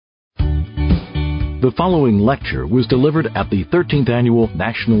The following lecture was delivered at the 13th Annual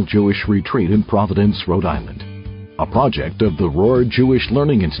National Jewish Retreat in Providence, Rhode Island, a project of the Rohr Jewish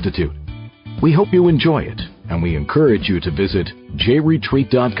Learning Institute. We hope you enjoy it, and we encourage you to visit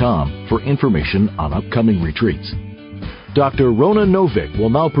jretreat.com for information on upcoming retreats. Dr. Rona Novick will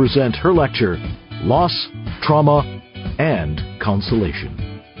now present her lecture, Loss, Trauma, and Consolation.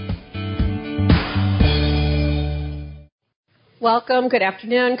 Welcome, good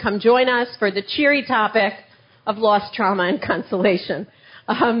afternoon. Come join us for the cheery topic of loss, trauma, and consolation.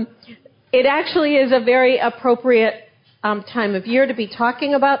 It actually is a very appropriate time of year to be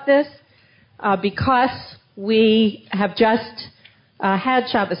talking about this because we have just had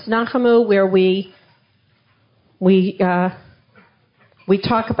Shabbos Nachamu, where we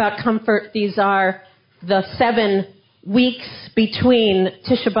talk about comfort. These are the 7 weeks between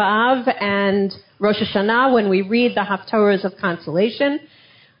Tisha B'Av and Rosh Hashanah when we read the Haftorahs of consolation.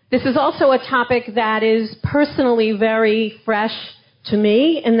 This is also a topic that is personally very fresh to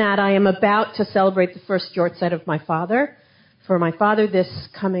me in that I am about to celebrate the first Yortzeit of my father, for my father this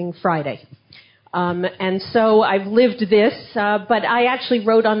coming Friday. And so I've lived this, but I actually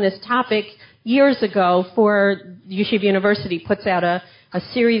wrote on this topic years ago for Yeshiva University, puts out a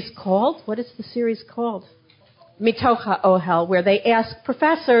series called, what is the series called? Mitoch HaOhel, where they ask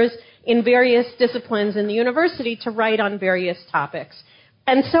professors in various disciplines in the university to write on various topics.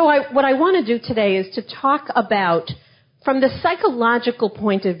 And so what I want to do today is to talk about, from the psychological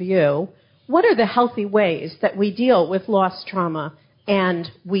point of view, what are the healthy ways that we deal with loss, trauma, and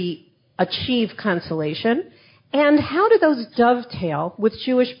we achieve consolation, and how do those dovetail with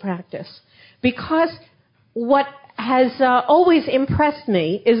Jewish practice? Because what has always impressed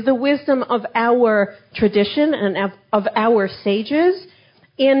me is the wisdom of our tradition and of our sages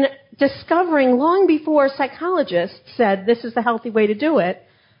in discovering, long before psychologists said this is the healthy way to do it,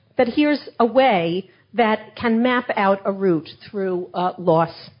 that here's a way that can map out a route through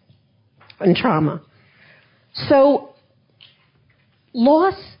loss and trauma. So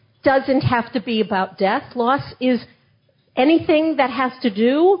loss doesn't have to be about death. Loss is anything that has to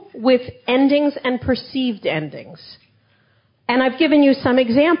do with endings and perceived endings. And I've given you some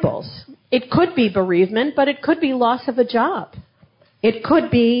examples. It could be bereavement, but it could be loss of a job. It could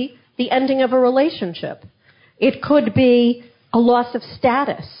be the ending of a relationship. It could be a loss of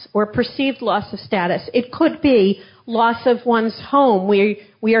status or perceived loss of status. It could be loss of one's home.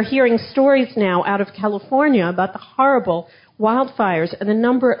 We are hearing stories now out of California about the horrible wildfires and the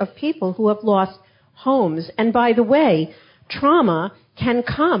number of people who have lost homes. And by the way, trauma can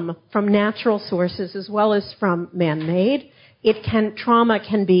come from natural sources as well as from man-made. Trauma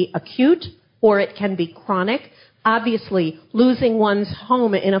can be acute or it can be chronic. Obviously, losing one's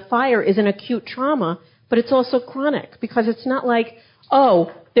home in a fire is an acute trauma, but it's also chronic because it's not like,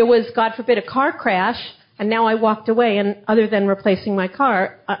 oh, there was, God forbid, a car crash, and now I walked away, and other than replacing my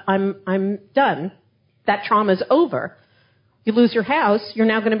car, I'm done. That trauma's over. You lose your house, you're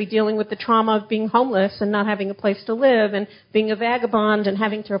now going to be dealing with the trauma of being homeless and not having a place to live and being a vagabond and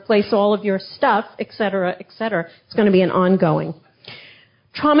having to replace all of your stuff, et cetera, et cetera. It's going to be an ongoing.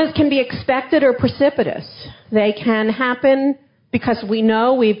 Traumas can be expected or precipitous. They can happen because we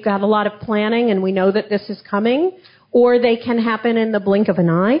know we've got a lot of planning and we know that this is coming, or they can happen in the blink of an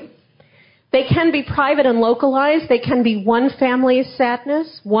eye. They can be private and localized. They can be one family's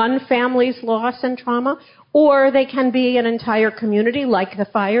sadness, one family's loss and trauma, or they can be an entire community, like the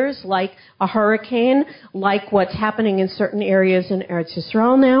fires, like a hurricane, like what's happening in certain areas in Eretz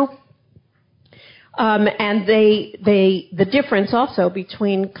Yisrael now. And the difference also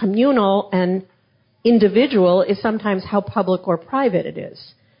between communal and individual is sometimes how public or private it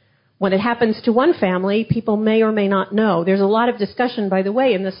is. When it happens to one family, people may or may not know. There's a lot of discussion, by the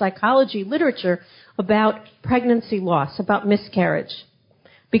way, in the psychology literature about pregnancy loss, about miscarriage,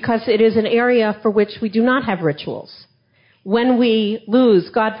 because it is an area for which we do not have rituals. When we lose,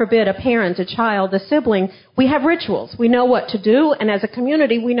 God forbid, a parent, a child, a sibling, we have rituals. We know what to do, and as a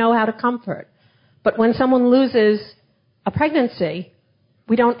community, we know how to comfort. But when someone loses a pregnancy,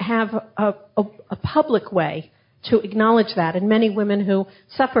 we don't have a public way to acknowledge that. And many women who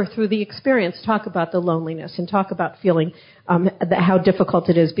suffer through the experience talk about the loneliness and talk about feeling how difficult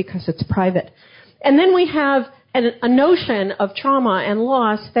it is because it's private. And then we have a notion of trauma and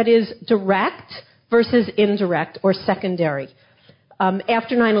loss that is direct versus indirect or secondary.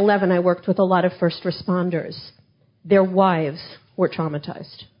 After 9/11, I worked with a lot of first responders. Their wives were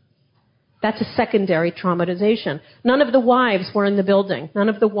traumatized. That's a secondary traumatization. None of the wives were in the building. None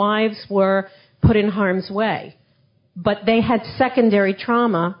of the wives were put in harm's way. but they had secondary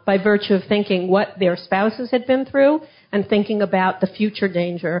trauma by virtue of thinking what their spouses had been through and thinking about the future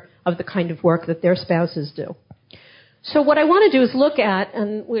danger of the kind of work that their spouses do. So what I want to do is look at,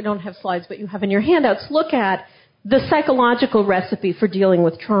 and we don't have slides, but you have in your handouts, look at the psychological recipe for dealing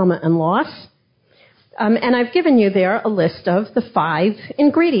with trauma and loss. And I've given you there a list of the 5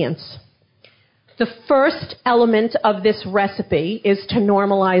 ingredients. The first element of this recipe is to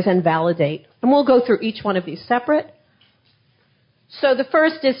normalize and validate. And we'll go through each one of these separate. So the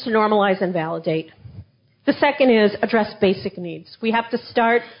first is to normalize and validate. The second is address basic needs. We have to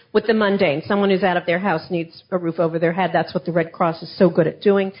start with the mundane. Someone who's out of their house needs a roof over their head. That's what the Red Cross is so good at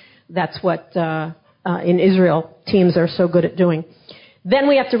doing. That's what in Israel teams are so good at doing. Then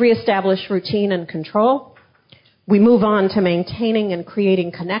we have to reestablish routine and control. We move on to maintaining and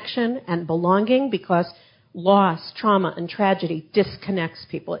creating connection and belonging because loss, trauma, and tragedy disconnects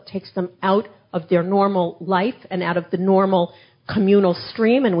people. It takes them out of their normal life and out of the normal communal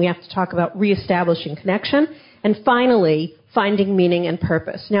stream, and we have to talk about reestablishing connection. And finally, finding meaning and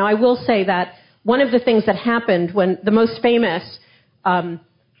purpose. Now, I will say that one of the things that happened when the most famous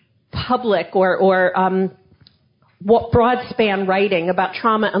public or broad span writing about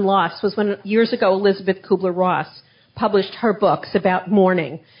trauma and loss was when years ago Elizabeth Kubler-Ross published her books about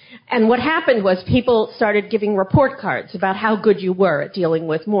mourning. And what happened was people started giving report cards about how good you were at dealing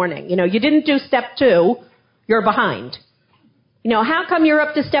with mourning. You know, you didn't do step 2, you're behind. You know, how come you're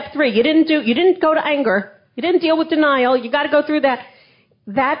up to step 3? You didn't go to anger. You didn't deal with denial. You got to go through that.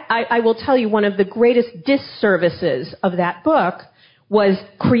 That, I will tell you, one of the greatest disservices of that book was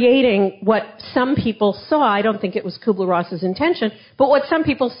creating what some people saw, I don't think it was Kubler-Ross's intention, but what some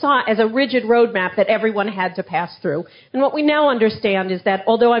people saw as a rigid roadmap that everyone had to pass through. And what we now understand is that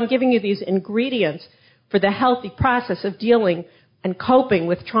although I'm giving you these ingredients for the healthy process of dealing and coping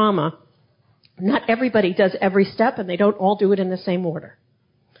with trauma, not everybody does every step, and they don't all do it in the same order.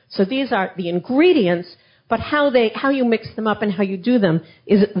 So these are the ingredients, but how you mix them up and how you do them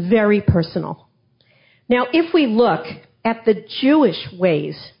is very personal. Now, if we look at the Jewish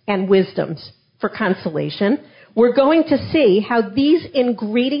ways and wisdoms for consolation, we're going to see how these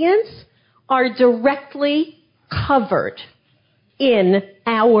ingredients are directly covered in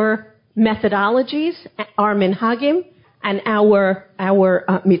our methodologies, our minhagim, and our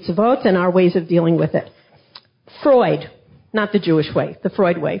mitzvot and our ways of dealing with it. Freud, not the Jewish way, the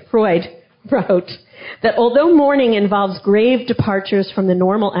Freud way. Freud wrote that although mourning involves grave departures from the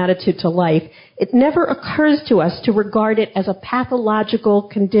normal attitude to life, it never occurs to us to regard it as a pathological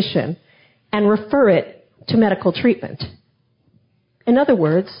condition and refer it to medical treatment. In other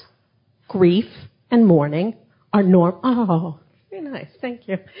words, grief and mourning are Oh, very nice, thank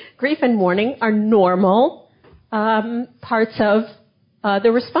you. Grief and mourning are normal parts of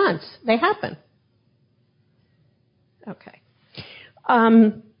the response. They happen. Okay.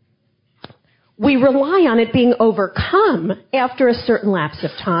 We rely on it being overcome after a certain lapse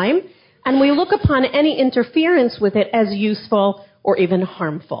of time, and we look upon any interference with it as useful or even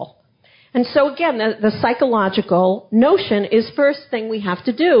harmful. And so again, the psychological notion is first thing we have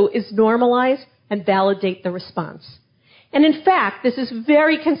to do is normalize and validate the response. And in fact, this is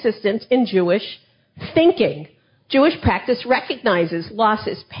very consistent in Jewish thinking. Jewish practice recognizes loss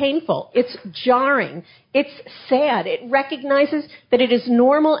is painful, it's jarring, it's sad. It recognizes that it is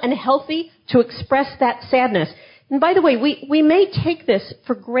normal and healthy to express that sadness. And by the way, we may take this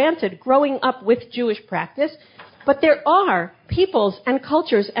for granted growing up with Jewish practice, but there are peoples and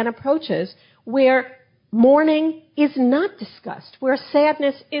cultures and approaches where mourning is not discussed, where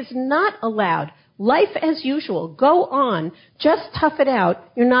sadness is not allowed. Life as usual, go on, just tough it out,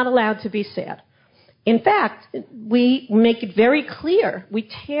 you're not allowed to be sad. In fact, we make it very clear. We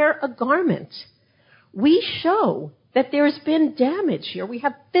tear a garment. We show that there's been damage here. We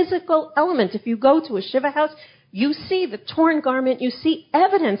have physical elements. If you go to a Shiva house, you see the torn garment. You see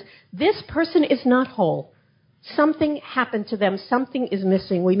evidence. This person is not whole. Something happened to them. Something is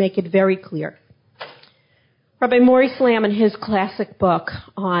missing. We make it very clear. Rabbi Mori Slam, in his classic book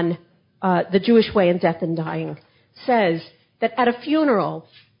on the Jewish way in death and dying, says that at a funeral,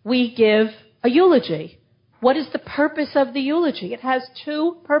 we give a eulogy. What is the purpose of the eulogy? It has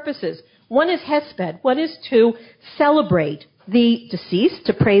 2 purposes. One is hesped. One is to celebrate the deceased,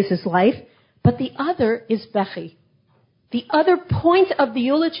 to praise his life. But the other is bechi. The other point of the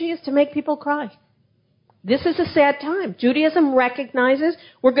eulogy is to make people cry. This is a sad time. Judaism recognizes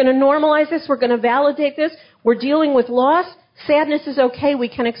we're going to normalize this. We're going to validate this. We're dealing with loss. Sadness is okay. We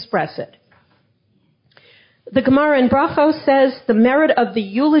can express it. The Gemara in Brachos says the merit of the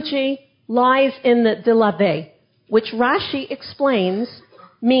eulogy lies in the dilave, which Rashi explains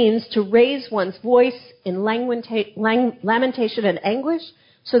means to raise one's voice in lamentation and anguish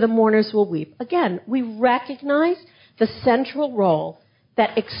so the mourners will weep. Again, we recognize the central role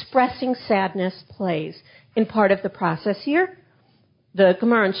that expressing sadness plays in part of the process here. The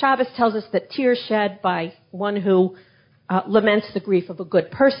Gemara in Shabbos tells us that tears shed by one who laments the grief of a good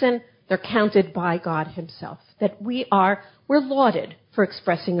person, they're counted by God himself. That we're lauded for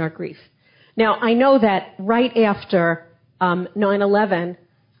expressing our grief. Now, I know that right after 9/11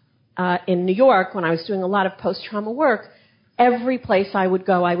 in New York, when I was doing a lot of post-trauma work, every place I would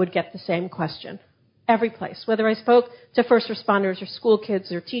go, I would get the same question. Every place. Whether I spoke to first responders or school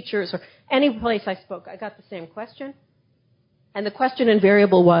kids or teachers or any place I spoke, I got the same question. And the question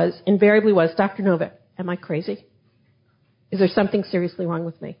invariably was, Dr. Novick, am I crazy? Is there something seriously wrong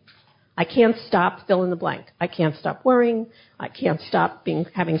with me? I can't stop fill in the blank. I can't stop worrying. I can't stop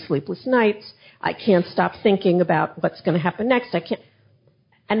having sleepless nights. I can't stop thinking about what's going to happen next.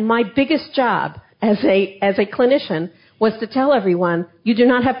 And my biggest job as a clinician was to tell everyone, you do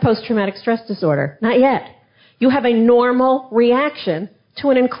not have post-traumatic stress disorder. Not yet. You have a normal reaction to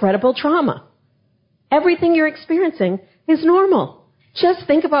an incredible trauma. Everything you're experiencing is normal. Just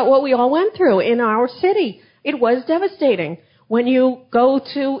think about what we all went through in our city. It was devastating. When you go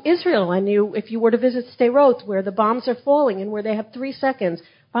to Israel and if you were to visit Sderot, where the bombs are falling and where they have 3 seconds,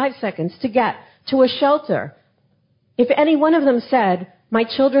 5 seconds to get to a shelter, if any one of them said, my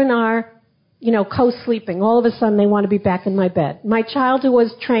children are co-sleeping. All of a sudden, they want to be back in my bed. My child who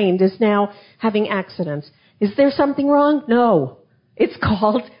was trained is now having accidents. Is there something wrong? No. It's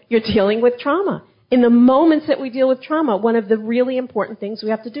called you're dealing with trauma. In the moments that we deal with trauma, one of the really important things we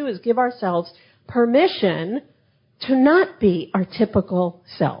have to do is give ourselves permission to not be our typical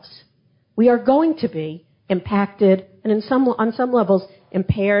selves. We are going to be impacted and on some levels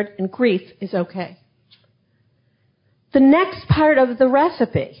impaired, and grief is okay. The next part of the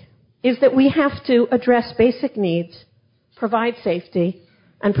recipe is that we have to address basic needs, provide safety,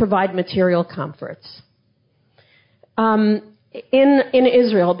 and provide material comforts. In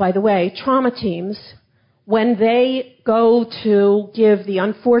Israel, by the way, trauma teams, when they go to give the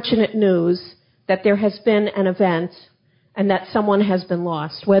unfortunate news that there has been an event and that someone has been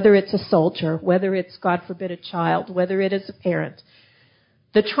lost, whether it's a soldier, whether it's, God forbid, a child, whether it is a parent,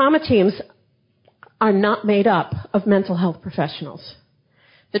 the trauma teams are not made up of mental health professionals.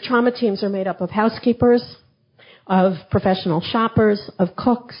 The trauma teams are made up of housekeepers, of professional shoppers, of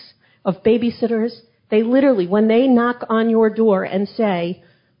cooks, of babysitters. They literally, when they knock on your door and say,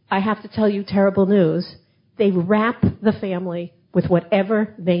 I have to tell you terrible news, they wrap the family with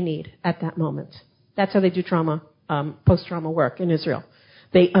whatever they need at that moment. That's how they do post-trauma work in Israel.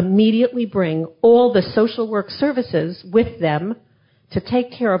 They immediately bring all the social work services with them to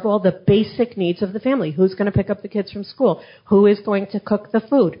take care of all the basic needs of the family. Who's going to pick up the kids from school? Who is going to cook the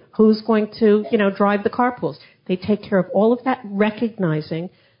food? Who's going to, drive the carpools? They take care of all of that, recognizing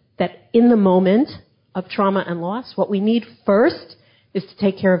that in the moment of trauma and loss, what we need first is to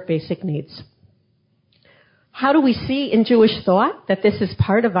take care of basic needs. How do we see in Jewish thought that this is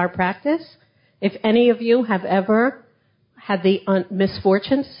part of our practice? If any of you have ever had the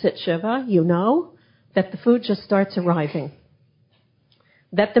misfortune to sit Shiva, you know that the food just starts arriving.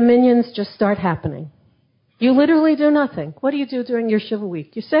 That the minions just start happening. You literally do nothing. What do you do during your Shiva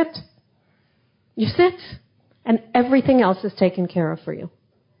week? You sit. You sit. And everything else is taken care of for you.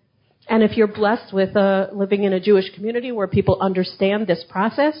 And if you're blessed with living in a Jewish community where people understand this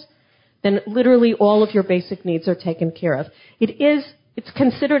process, then literally all of your basic needs are taken care of. It's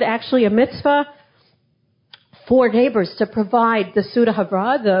considered actually a mitzvah for neighbors to provide the Suda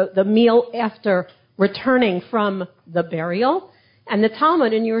Havra, the meal after returning from the burial. And the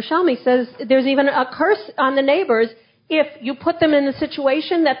Talmud in Yerushalmi says there's even a curse on the neighbors if you put them in the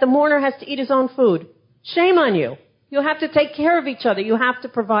situation that the mourner has to eat his own food. Shame on you. You have to take care of each other. You have to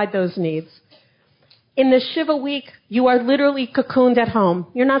provide those needs. In the Shiva week, you are literally cocooned at home.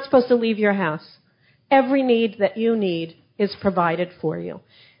 You're not supposed to leave your house. Every need that you need is provided for you.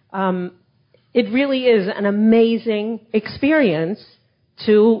 It really is an amazing experience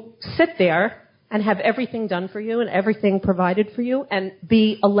to sit there and have everything done for you and everything provided for you and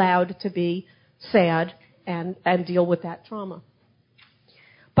be allowed to be sad and deal with that trauma.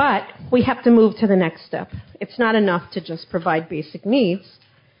 But we have to move to the next step. It's not enough to just provide basic needs.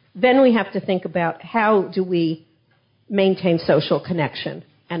 Then we have to think about how do we maintain social connection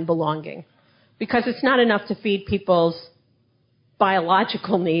and belonging. Because it's not enough to feed people's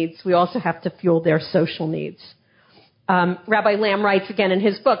biological needs. We also have to fuel their social needs. Rabbi Lamb writes again in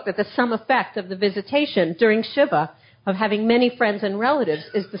his book that the sum effect of the visitation during Shiva of having many friends and relatives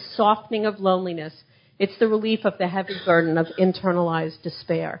is the softening of loneliness. It's the relief of the heavy burden of internalized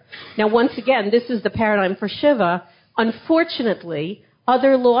despair. Now, once again, this is the paradigm for Shiva. Unfortunately,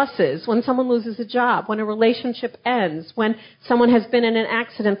 other losses, when someone loses a job, when a relationship ends, when someone has been in an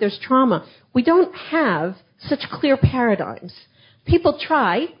accident, there's trauma. We don't have such clear paradigms. People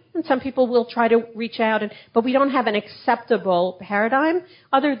try, and some people will try to reach out, but we don't have an acceptable paradigm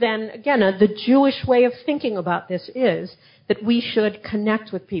other than, again, the Jewish way of thinking about this is that we should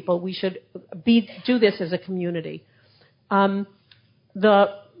connect with people. We should do this as a community.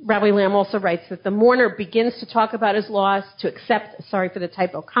 The Rabbi Lamb also writes that the mourner begins to talk about his loss, to accept, sorry for the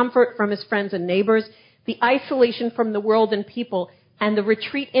typo, comfort from his friends and neighbors. The isolation from the world and people and the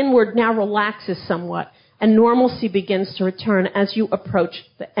retreat inward now relaxes somewhat, and normalcy begins to return as you approach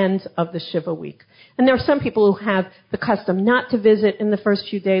the end of the Shiva week. And there are some people who have the custom not to visit in the first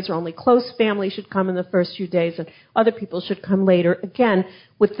few days, or only close family should come in the first few days, and other people should come later. Again,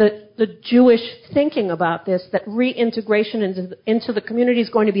 with the Jewish thinking about this, that reintegration into the community is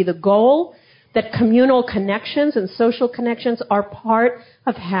going to be the goal, that communal connections and social connections are part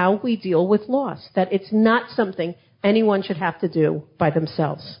of how we deal with loss, that it's not something anyone should have to do by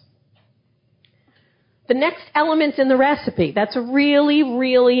themselves. The next element in the recipe, that's really,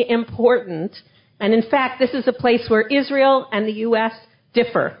 really important. And in fact, this is a place where Israel and the U.S.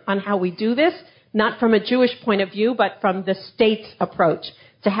 differ on how we do this, not from a Jewish point of view, but from the state's approach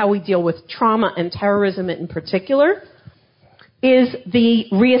to how we deal with trauma and terrorism in particular, is the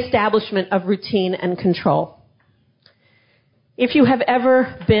reestablishment of routine and control. If you have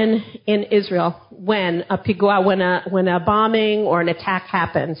ever been in Israel when a pigua, when a bombing or an attack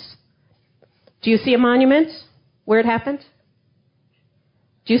happens, do you see a monument where it happened?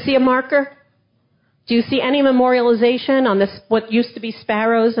 Do you see a marker? Do you see any memorialization on this, what used to be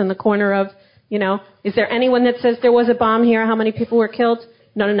sparrows in the corner of, is there anyone that says there was a bomb here, how many people were killed?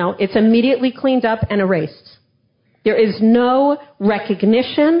 No. It's immediately cleaned up and erased. There is no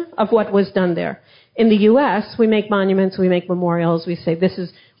recognition of what was done there. In the U.S., we make monuments, we make memorials, we say this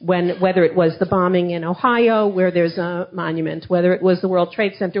is whether it was the bombing in Ohio, where there's a monument, whether it was the World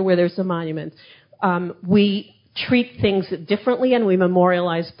Trade Center, where there's a monument. We treat things differently and we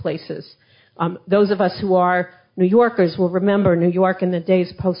memorialize places. Those of us who are New Yorkers will remember New York in the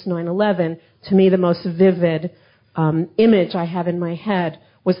days post 9/11. To me, the most vivid image I have in my head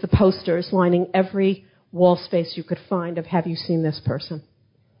was the posters lining every wall space you could find of, have you seen this person?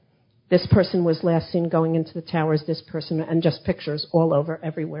 This person was last seen going into the towers, this person, and just pictures all over,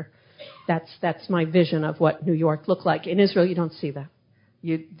 everywhere. That's my vision of what New York looked like. In Israel, you don't see that.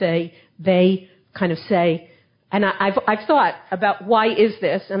 They kind of say, and I've thought about why is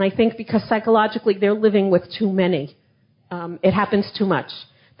this, and I think because psychologically they're living with too many. It happens too much.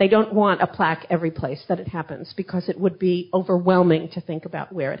 They don't want a plaque every place that it happens because it would be overwhelming to think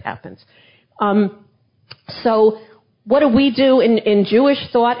about where it happens. So what do we do in Jewish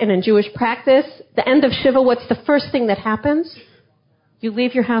thought and in Jewish practice? The end of Shiva, what's the first thing that happens? You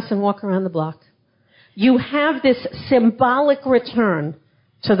leave your house and walk around the block. You have this symbolic return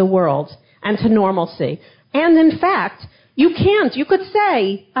to the world and to normalcy. And in fact, you could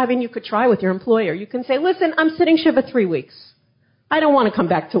say, you could try with your employer. You can say, listen, I'm sitting Shiva 3 weeks. I don't want to come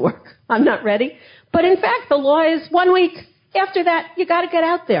back to work. I'm not ready. But in fact, the law is 1 week. After that, you got to get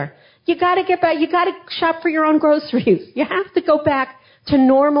out there. You got to get back. You got to shop for your own groceries. You have to go back to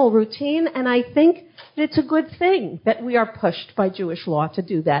normal routine. And I think it's a good thing that we are pushed by Jewish law to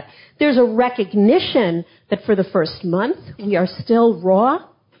do that. There's a recognition that for the first month, we are still raw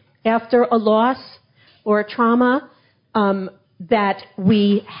after a loss or a trauma, that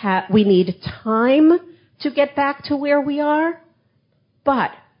we need time to get back to where we are,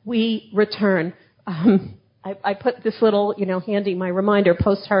 but we return. I put this little, handy, my reminder,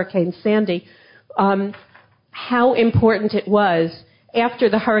 post-Hurricane Sandy, how important it was after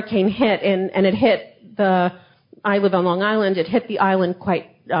the hurricane hit, and it hit I live on Long Island, it hit the island quite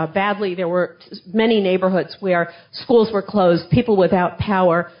badly. There were many neighborhoods where schools were closed, people without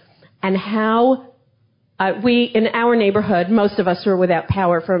power, and how in our neighborhood, most of us were without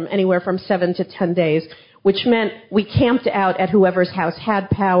power from anywhere from 7 to 10 days, which meant we camped out at whoever's house had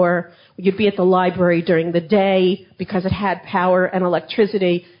power. You'd be at the library during the day because it had power and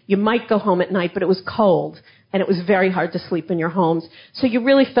electricity. You might go home at night, but it was cold, and it was very hard to sleep in your homes. So you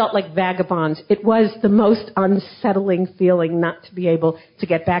really felt like vagabonds. It was the most unsettling feeling not to be able to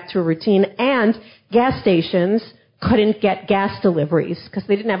get back to a routine. And gas stations couldn't get gas deliveries because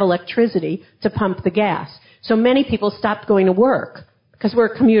they didn't have electricity to pump the gas. So many people stopped going to work because we're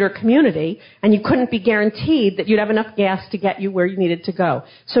a commuter community, and you couldn't be guaranteed that you'd have enough gas to get you where you needed to go.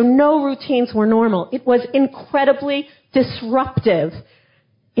 So no routines were normal. It was incredibly disruptive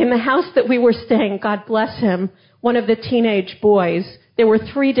In the house that we were staying, God bless him, one of the teenage boys, there were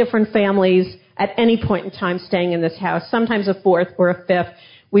 3 different families at any point in time staying in this house, sometimes a 4th or a 5th.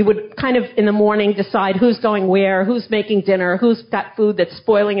 We would kind of in the morning decide who's going where, who's making dinner, who's got food that's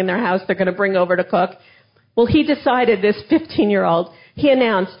spoiling in their house they're going to bring over to cook. Well, he decided, this 15-year-old, he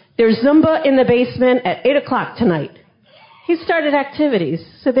announced, there's Zumba in the basement at 8 o'clock tonight. He started activities,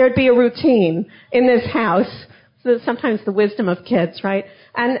 so there'd be a routine in this house. So sometimes the wisdom of kids, right?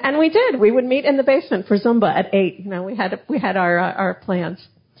 And we did. We would meet in the basement for Zumba at 8. You know, we had our plans.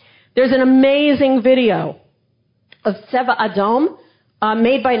 There's an amazing video of Tseva Adom,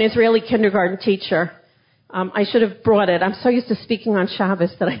 made by an Israeli kindergarten teacher. I should have brought it. I'm so used to speaking on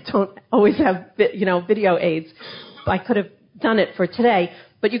Shabbos that I don't always have, video aids. I could have done it for today.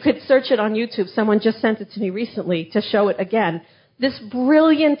 But you could search it on YouTube. Someone just sent it to me recently to show it again. This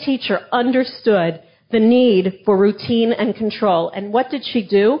brilliant teacher understood the need for routine and control. And what did she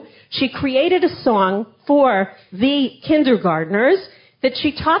do? She created a song for the kindergartners that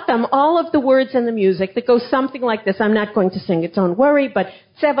she taught them all of the words and the music that goes something like this. I'm not going to sing it, don't worry, but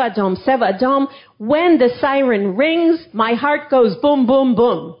Tseva Adom, when the siren rings, my heart goes boom, boom,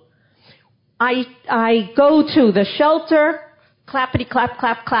 boom. I go to the shelter, clappity, clap,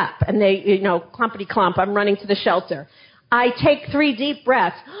 clap, clap, and they, clumpity, clomp, I'm running to the shelter. I take 3 deep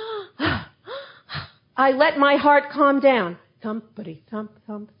breaths. I let my heart calm down. Thumpity, thump,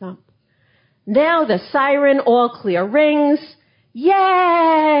 thump, thump. Now the siren all clear rings.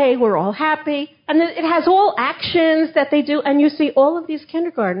 Yay! We're all happy. And it has all actions that they do. And you see all of these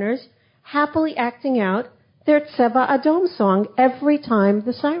kindergartners happily acting out their Tseva Adom song every time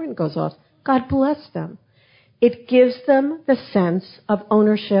the siren goes off. God bless them. It gives them the sense of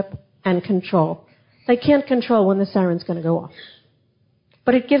ownership and control. They can't control when the siren's going to go off.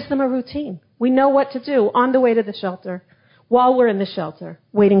 But it gives them a routine. We know what to do on the way to the shelter, while we're in the shelter,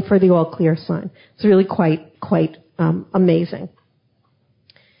 waiting for the all clear sign. It's really quite amazing.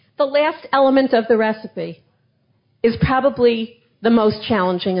 The last element of the recipe is probably the most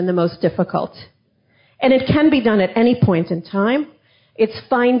challenging and the most difficult. And it can be done at any point in time. It's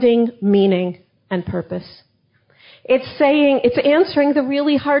finding meaning and purpose. It's answering the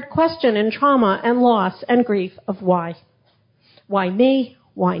really hard question in trauma and loss and grief of why. Why me?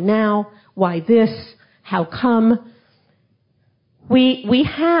 Why now? Why this? How come? We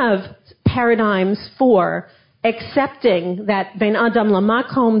have paradigms for accepting that ben adam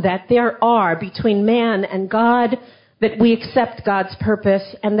lamakom, that there are between man and God, that we accept God's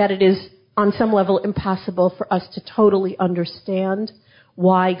purpose, and that it is on some level impossible for us to totally understand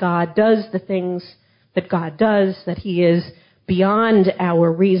why God does the things that God does, that he is beyond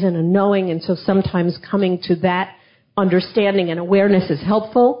our reason and knowing, and so sometimes coming to that understanding and awareness is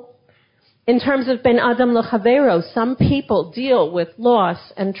helpful. In terms of ben adam lechavero, some people deal with loss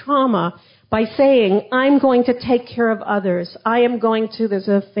and trauma by saying, I'm going to take care of others. There's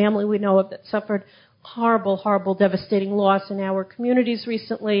a family we know of that suffered horrible, horrible, devastating loss in our communities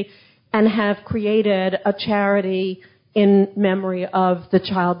recently and have created a charity in memory of the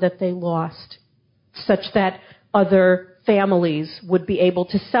child that they lost, such that other families would be able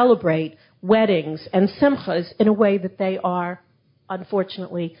to celebrate weddings and simchas in a way that they are,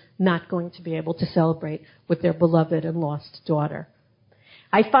 unfortunately, not going to be able to celebrate with their beloved and lost daughter.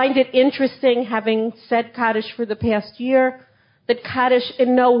 I find it interesting, having said Kaddish for the past year, that Kaddish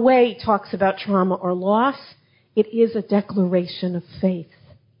in no way talks about trauma or loss. It is a declaration of faith.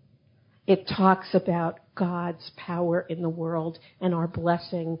 It talks about God's power in the world and our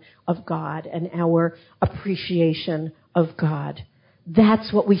blessing of God and our appreciation of God.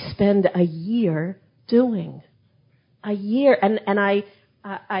 That's what we spend a year doing. A year. And I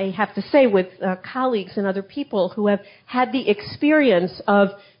have to say, with colleagues and other people who have had the experience of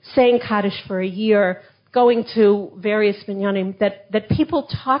saying Kaddish for a year, going to various minyanim, that people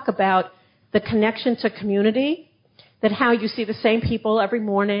talk about the connection to community, that how you see the same people every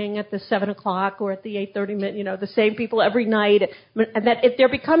morning at the 7 o'clock or at the 8:30 minute, the same people every night, and that there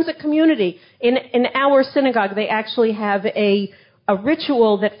becomes a community. In our synagogue, they actually have a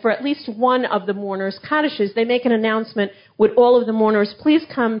ritual that for at least one of the mourners' Kaddishes, they make an announcement, would all of the mourners please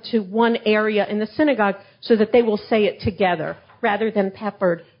come to one area in the synagogue so that they will say it together rather than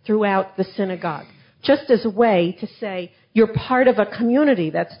peppered throughout the synagogue. Just as a way to say you're part of a community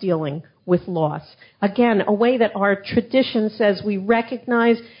that's dealing with loss. Again, a way that our tradition says we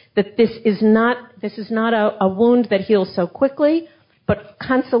recognize that this is not a wound that heals so quickly, but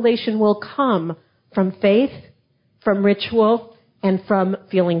consolation will come from faith, from ritual, and from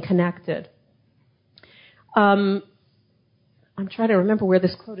feeling connected. I'm trying to remember where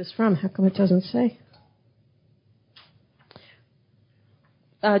this quote is from. How come it doesn't say?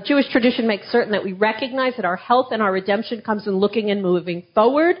 Jewish tradition makes certain that we recognize that our health and our redemption comes in looking and moving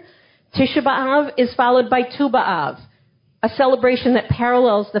forward. Tisha B'Av is followed by Tu B'Av, a celebration that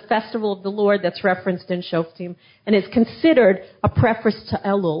parallels the festival of the Lord that's referenced in Shoftim and is considered a preface to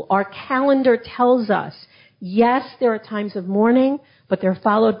Elul. Our calendar tells us, yes, there are times of mourning, but they're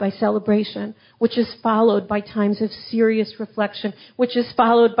followed by celebration, which is followed by times of serious reflection, which is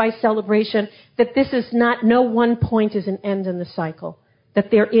followed by celebration, that this is not, no one point is an end in the cycle, that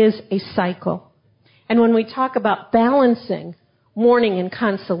there is a cycle. And when we talk about balancing mourning and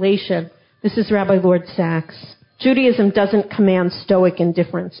consolation, this is Rabbi Lord Sachs. Judaism doesn't command stoic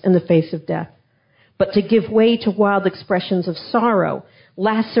indifference in the face of death, but to give way to wild expressions of sorrow,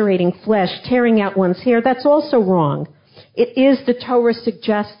 lacerating flesh, tearing out one's hair, that's also wrong. It is, the Torah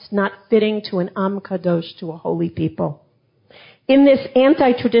suggests, not fitting to an Am Kadosh, to a holy people. In this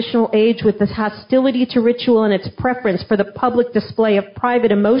anti-traditional age with this hostility to ritual and its preference for the public display of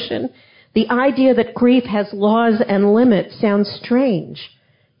private emotion, the idea that grief has laws and limits sounds strange.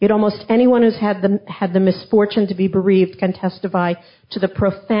 Yet almost anyone who's had the misfortune to be bereaved can testify to the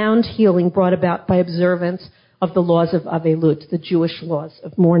profound healing brought about by observance of the laws of Avelut, the Jewish laws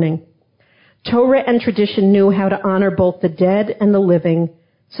of mourning. Torah and tradition knew how to honor both the dead and the living,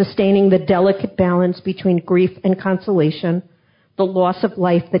 sustaining the delicate balance between grief and consolation, the loss of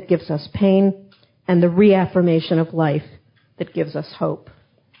life that gives us pain, and the reaffirmation of life that gives us hope.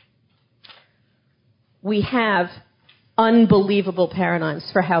 We have unbelievable paradigms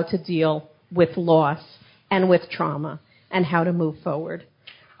for how to deal with loss and with trauma and how to move forward.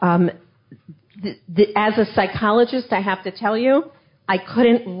 As a psychologist, I have to tell you, I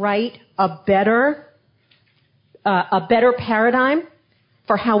couldn't write a better paradigm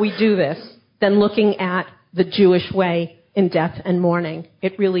for how we do this than looking at the Jewish way in death and mourning.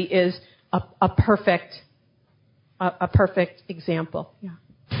 It really is a perfect example. Yeah.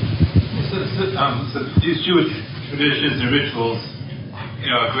 So these Jewish traditions and rituals,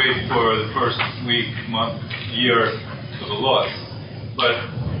 are great for the first week, month, year of a loss. But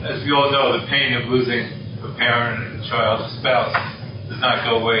as we all know, the pain of losing a parent, a child, a spouse does not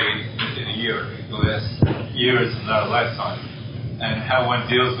go away in a year. It lasts years, not a lifetime. And how one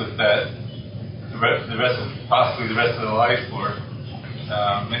deals with that, possibly the rest of the life, or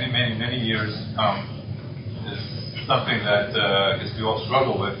many years to come, is something that I guess we all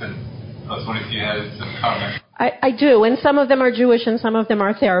struggle with. And I was wondering if you had some comment. I do, and some of them are Jewish and some of them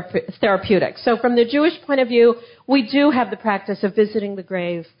are therapeutic. So from the Jewish point of view, we do have the practice of visiting the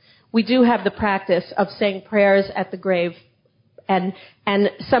grave. We do have the practice of saying prayers at the grave. And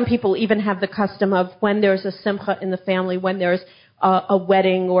some people even have the custom of when there's a simcha in the family, when there's a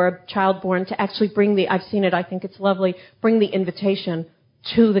wedding or a child born, to actually bring I've seen it, I think it's lovely, bring the invitation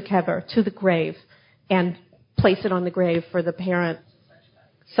to the kever, to the grave, and place it on the grave for the parent.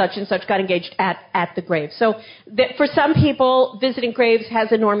 Such and such got engaged at the grave. So for some people, visiting graves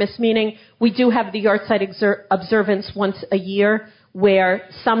has enormous meaning. We do have the Yahrzeit observance once a year, where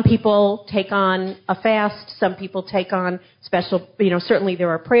some people take on a fast, some people take on special, certainly there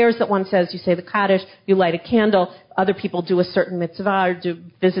are prayers that one says, you say the Kaddish, you light a candle, other people do a certain mitzvah or do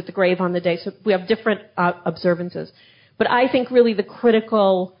visit the grave on the day. So we have different observances. But I think really the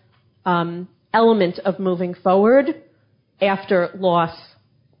critical element of moving forward after loss,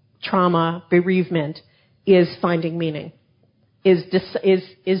 trauma, bereavement, is finding meaning, is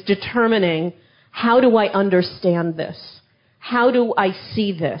determining, how do I understand this? How do I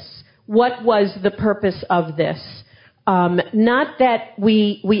see this? What was the purpose of this? Not that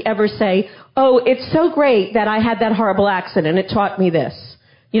we ever say, oh, it's so great that I had that horrible accident. It taught me this.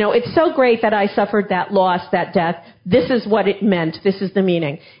 It's so great that I suffered that loss, that death. This is what it meant. This is the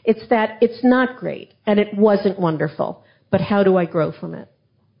meaning. It's that it's not great and it wasn't wonderful. But how do I grow from it?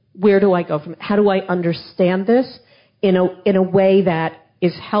 Where do I go from it? How do I understand this in a way that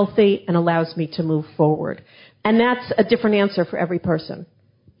is healthy and allows me to move forward? And that's a different answer for every person.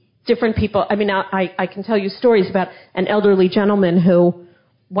 Different people. I can tell you stories about an elderly gentleman who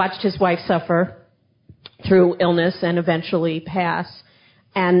watched his wife suffer through illness and eventually pass.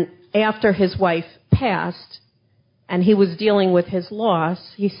 And after his wife passed and he was dealing with his loss,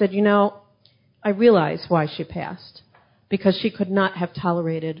 he said, I realize why she passed. Because she could not have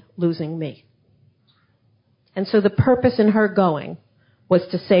tolerated losing me. And so the purpose in her going was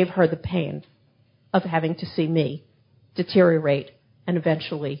to save her the pain of having to see me deteriorate and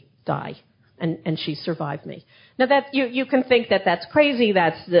eventually die. And she survived me. Now that you can think that that's crazy,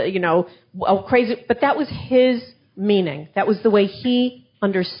 that's crazy, but that was his meaning. That was the way he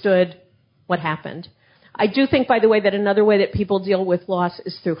understood what happened. I do think, by the way, that another way that people deal with loss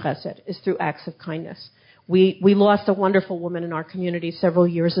is through chesed, is through acts of kindness. We lost a wonderful woman in our community several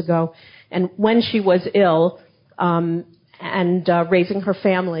years ago, and when she was ill and raising her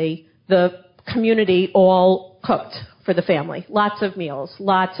family, the community all cooked for the family. Lots of meals,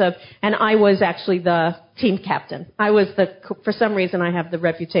 and I was actually the team captain. For some reason I have the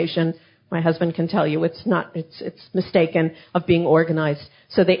reputation, my husband can tell you, it's mistaken, of being organized.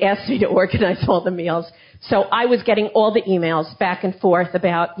 So they asked me to organize all the meals. So I was getting all the emails back and forth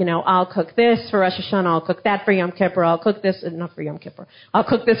about, I'll cook this for Rosh Hashanah, I'll cook that for Yom Kippur, I'll cook this, not for Yom Kippur, I'll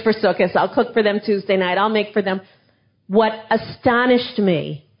cook this for Sukkot, I'll cook for them Tuesday night, I'll make for them. What astonished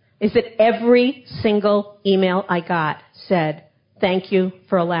me is that every single email I got said, thank you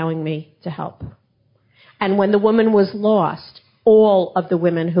for allowing me to help. And when the woman was lost, all of the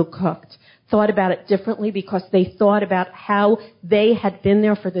women who cooked thought about it differently because they thought about how they had been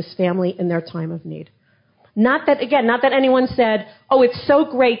there for this family in their time of need. Not that anyone said, oh, it's so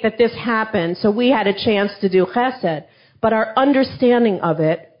great that this happened, so we had a chance to do chesed. But our understanding of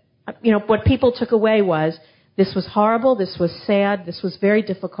it, what people took away was, this was horrible, this was sad, this was very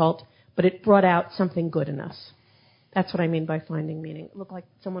difficult, but it brought out something good in us. That's what I mean by finding meaning. It looked like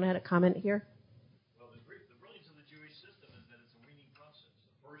someone had a comment here. Well, the brilliance of the Jewish system is that it's a weaning process.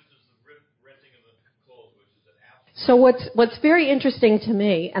 The first is the renting of the clothes, which is an absolute... So what's very interesting to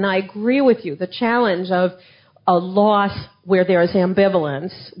me, and I agree with you, the challenge of a loss where there is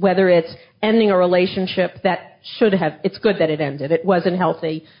ambivalence, whether it's ending a relationship that it's good that it ended, it wasn't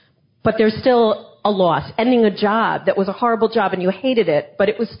healthy, but there's still a loss. Ending a job that was a horrible job and you hated it, but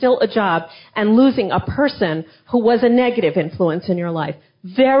it was still a job, and losing a person who was a negative influence in your life.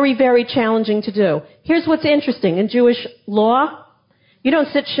 Very, very challenging to do. Here's what's interesting. In Jewish law, you don't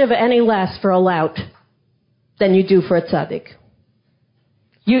sit Shiva any less for a lout than you do for a tzaddik.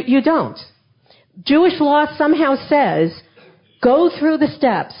 You don't. Jewish law somehow says, go through the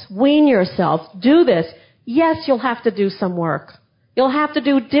steps, wean yourself, do this. Yes, you'll have to do some work. You'll have to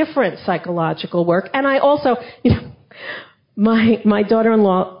do different psychological work. And I also, my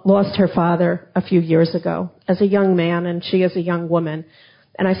daughter-in-law lost her father a few years ago as a young man, and she as a young woman.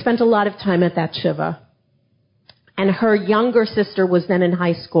 And I spent a lot of time at that shiva. And her younger sister was then in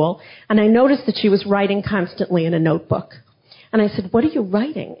high school, and I noticed that she was writing constantly in a notebook. And I said, what are you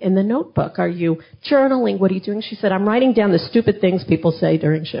writing in the notebook? Are you journaling? What are you doing? She said, I'm writing down the stupid things people say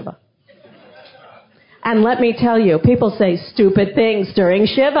during shiva. And let me tell you, people say stupid things during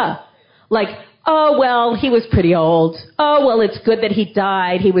Shiva. Like, oh, well, he was pretty old. Oh, well, it's good that he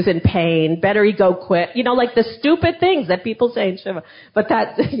died. He was in pain. Better he go quit. Like the stupid things that people say in Shiva. But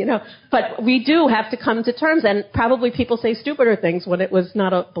but we do have to come to terms. And probably people say stupider things when it was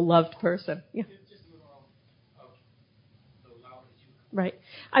not a beloved person. Yeah. Right.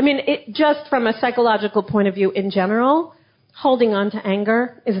 I mean, just from a psychological point of view in general, holding on to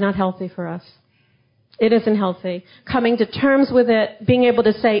anger is not healthy for us. It isn't healthy. Coming to terms with it, being able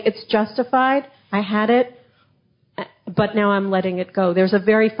to say, it's justified, I had it, but now I'm letting it go. There's a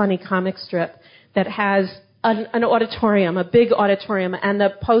very funny comic strip that has an auditorium, a big auditorium, and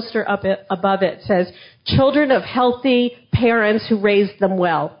the poster above it says, children of healthy parents who raised them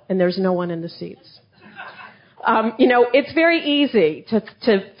well, and there's no one in the seats. It's very easy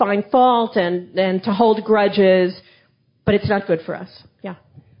to find fault and to hold grudges, but it's not good for us. Yeah.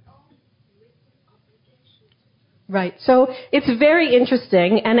 Right. So it's very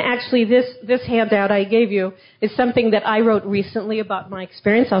interesting, and actually this handout I gave you is something that I wrote recently about my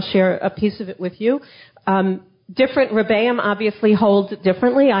experience. I'll share a piece of it with you. Different Rebbeim obviously hold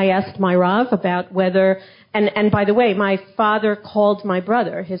differently. I asked my Rav about whether, and by the way, my father called my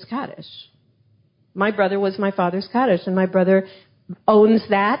brother his Kaddish. My brother was my father's Kaddish, and my brother owns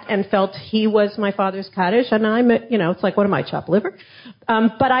that and felt he was my father's Kaddish, and it's like, what am I, chopped liver?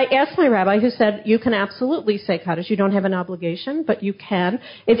 But I asked my rabbi, who said, you can absolutely say Kaddish. You don't have an obligation, but you can.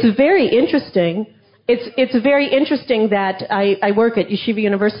 It's very interesting. It's very interesting that I work at Yeshiva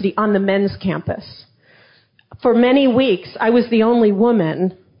University on the men's campus. For many weeks, I was the only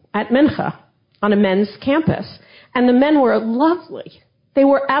woman at Mincha on a men's campus, and the men were lovely. They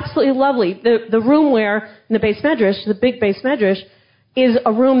were absolutely lovely. The room where, in the Beis Medrash, the big Beis Medrash, is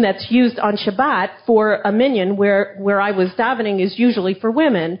a room that's used on Shabbat for a minyan where I was davening is usually for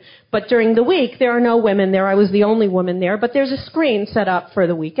women. But during the week, there are no women there. I was the only woman there. But there's a screen set up for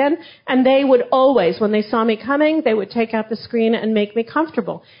the weekend. And they would always, when they saw me coming, they would take out the screen and make me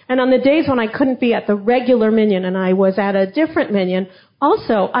comfortable. And on the days when I couldn't be at the regular minyan and I was at a different minyan,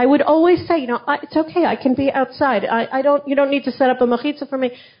 also, I would always say, it's okay, I can be outside. You don't need to set up a mechitza for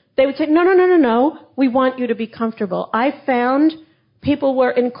me. They would say, no, we want you to be comfortable. I found people were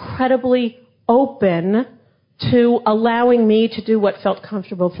incredibly open to allowing me to do what felt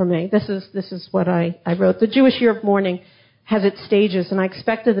comfortable for me. This is what I wrote. The Jewish year of mourning has its stages, and I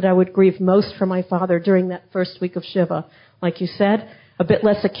expected that I would grieve most for my father during that first week of Shiva. Like you said, a bit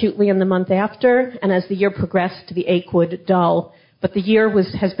less acutely in the month after, and as the year progressed, the ache would dull. But the year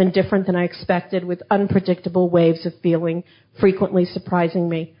has been different than I expected, with unpredictable waves of feeling frequently surprising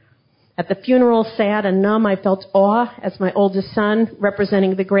me. At the funeral, sad and numb, I felt awe as my oldest son,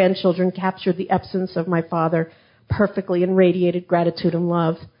 representing the grandchildren, captured the essence of my father perfectly and radiated gratitude and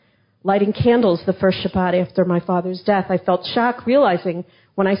love. Lighting candles the first Shabbat after my father's death, I felt shock realizing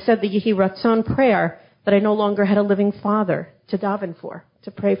when I said the Yehi Ratzon prayer that I no longer had a living father to daven for,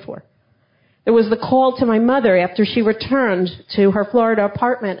 to pray for. There was the call to my mother after she returned to her Florida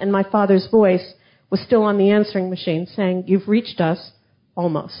apartment, and my father's voice was still on the answering machine saying, "You've reached us,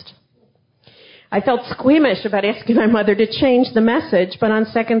 almost." I felt squeamish about asking my mother to change the message, but on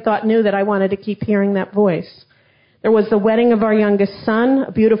second thought knew that I wanted to keep hearing that voice. There was the wedding of our youngest son,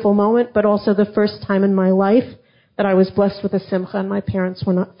 a beautiful moment, but also the first time in my life that I was blessed with a simcha and my parents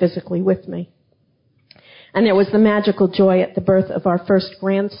were not physically with me. And there was the magical joy at the birth of our first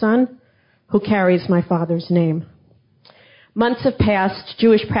grandson, who carries my father's name. Months have passed.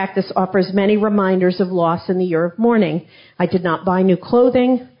 Jewish practice offers many reminders of loss in the year of mourning. I did not buy new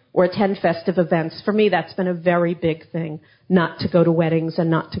clothing or attend festive events. For me, that's been a very big thing, not to go to weddings and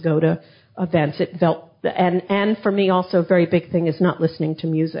not to go to events. It felt, and for me also a very big thing is not listening to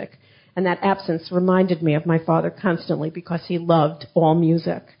music. And that absence reminded me of my father constantly because he loved all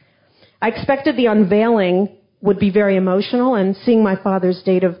music. I expected the unveiling would be very emotional, and seeing my father's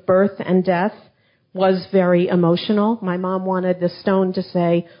date of birth and death was very emotional. My mom wanted the stone to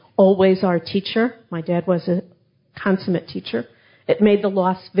say, "Always our teacher." My dad was a consummate teacher. It made the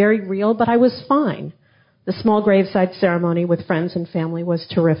loss very real, but I was fine. The small graveside ceremony with friends and family was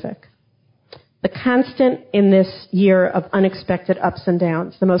terrific. The constant in this year of unexpected ups and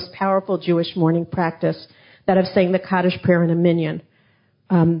downs, the most powerful Jewish mourning practice, that of saying the Kaddish prayer in a minyan.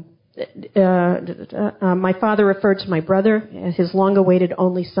 My father referred to my brother, his long-awaited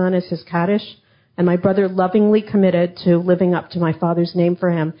only son, as his Kaddish, and my brother lovingly committed to living up to my father's name for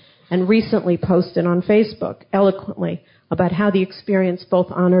him, and recently posted on Facebook eloquently about how the experience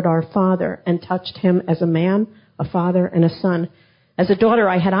both honored our father and touched him as a man, a father, and a son. As a daughter,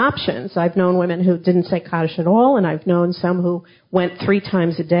 I had options. I've known women who didn't say Kaddish at all, and I've known some who went 3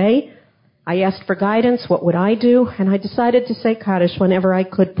 times a day. I asked for guidance, what would I do? And I decided to say Kaddish whenever I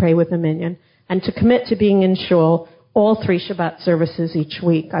could pray with a minyan, and to commit to being in shul all 3 Shabbat services each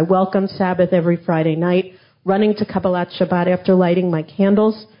week. I welcomed Sabbath every Friday night, running to Kabbalat Shabbat after lighting my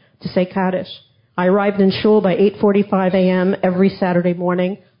candles to say Kaddish. I arrived in shul by 8:45 a.m. every Saturday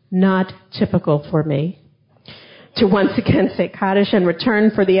morning, not typical for me, to once again say Kaddish and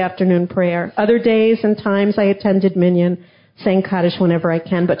return for the afternoon prayer. Other days and times I attended minyan, saying Kaddish whenever I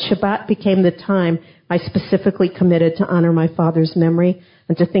can, but Shabbat became the time I specifically committed to honor my father's memory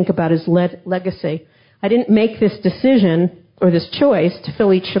and to think about his legacy. I didn't make this decision or this choice to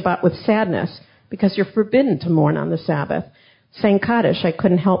fill each Shabbat with sadness, because you're forbidden to mourn on the Sabbath. Saying Kaddish, I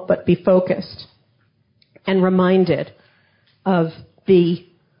couldn't help but be focused and reminded of the,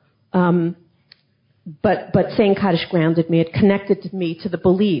 but saying Kaddish grounded me. It connected me to the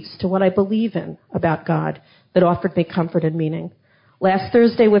beliefs, to what I believe in about God, that offered me comfort and meaning. Last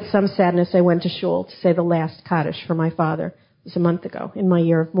Thursday, with some sadness, I went to shul to say the last Kaddish for my father. It was a month ago, in my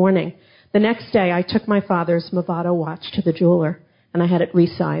year of mourning. The next day, I took my father's Movado watch to the jeweler, and I had it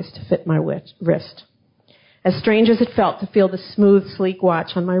resized to fit my wrist. As strange as it felt to feel the smooth, sleek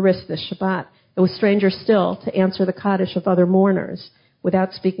watch on my wrist this Shabbat, it was stranger still to answer the Kaddish of other mourners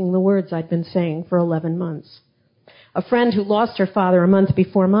without speaking the words I'd been saying for 11 months. A friend who lost her father a month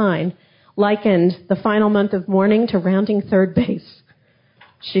before mine likened the final month of mourning to rounding third base.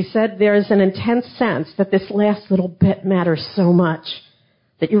 She said there is an intense sense that this last little bit matters so much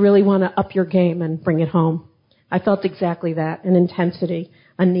that you really want to up your game and bring it home. I felt exactly that, an intensity,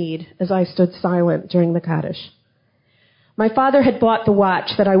 a need, as I stood silent during the Kaddish. My father had bought the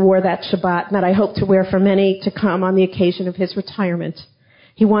watch that I wore that Shabbat and that I hoped to wear for many to come on the occasion of his retirement.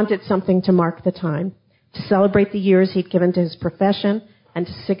 He wanted something to mark the time, to celebrate the years he'd given to his profession and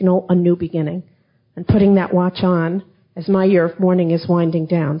to signal a new beginning. And putting that watch on, as my year of mourning is winding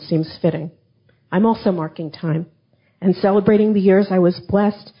down, seems fitting. I'm also marking time and celebrating the years I was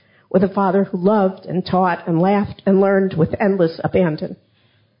blessed with a father who loved and taught and laughed and learned with endless abandon.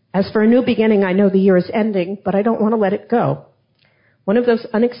 As for a new beginning, I know the year is ending, but I don't want to let it go. One of those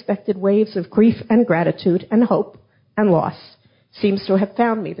unexpected waves of grief and gratitude and hope and loss seems to have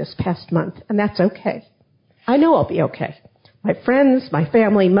found me this past month, and that's okay. I know I'll be okay. My friends, my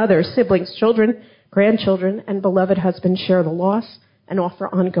family, mother, siblings, children, grandchildren, and beloved husband share the loss and offer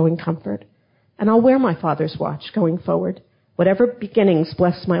ongoing comfort. And I'll wear my father's watch going forward. Whatever beginnings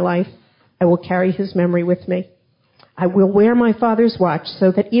bless my life, I will carry his memory with me. I will wear my father's watch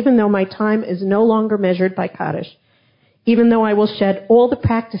so that even though my time is no longer measured by Kaddish, even though I will shed all the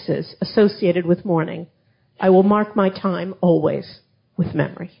practices associated with mourning, I will mark my time always with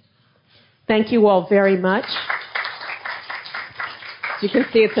memory. Thank you all very much. As you can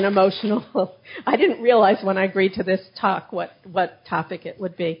see, it's an emotional. I didn't realize when I agreed to this talk what topic it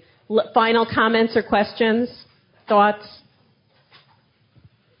would be. Final comments or questions? Thoughts?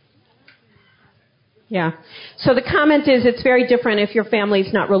 Yeah. So the comment is it's very different if your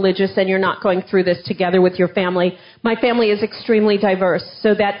family's not religious and you're not going through this together with your family. My family is extremely diverse,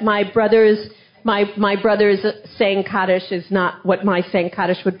 so that my brother's saying Kaddish is not what my saying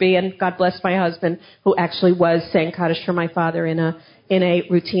Kaddish would be, and God bless my husband who actually was saying Kaddish for my father in a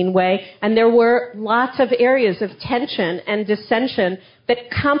routine way. And there were lots of areas of tension and dissension that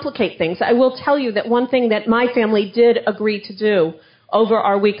complicate things. I will tell you that one thing that my family did agree to do over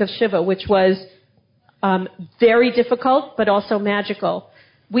our week of Shiva, which was very difficult but also magical.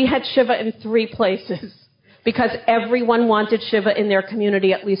 We had Shiva in 3 places because everyone wanted Shiva in their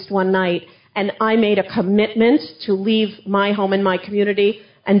community at least one night. And I made a commitment to leave my home and my community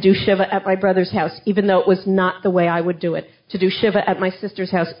and do Shiva at my brother's house, even though it was not the way I would do it. To do Shiva at my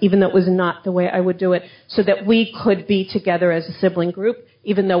sister's house, even though it was not the way I would do it, so that we could be together as a sibling group,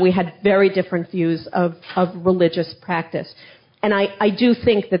 even though we had very different views of religious practice. And I do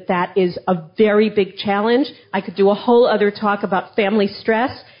think that is a very big challenge. I could do a whole other talk about family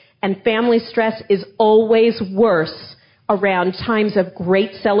stress, and family stress is always worse around times of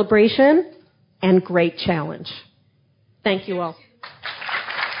great celebration and great challenge. Thank you all.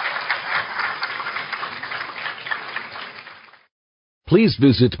 Please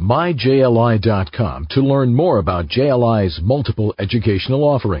visit myjli.com to learn more about JLI's multiple educational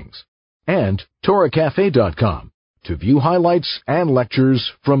offerings, and TorahCafe.com to view highlights and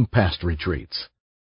lectures from past retreats.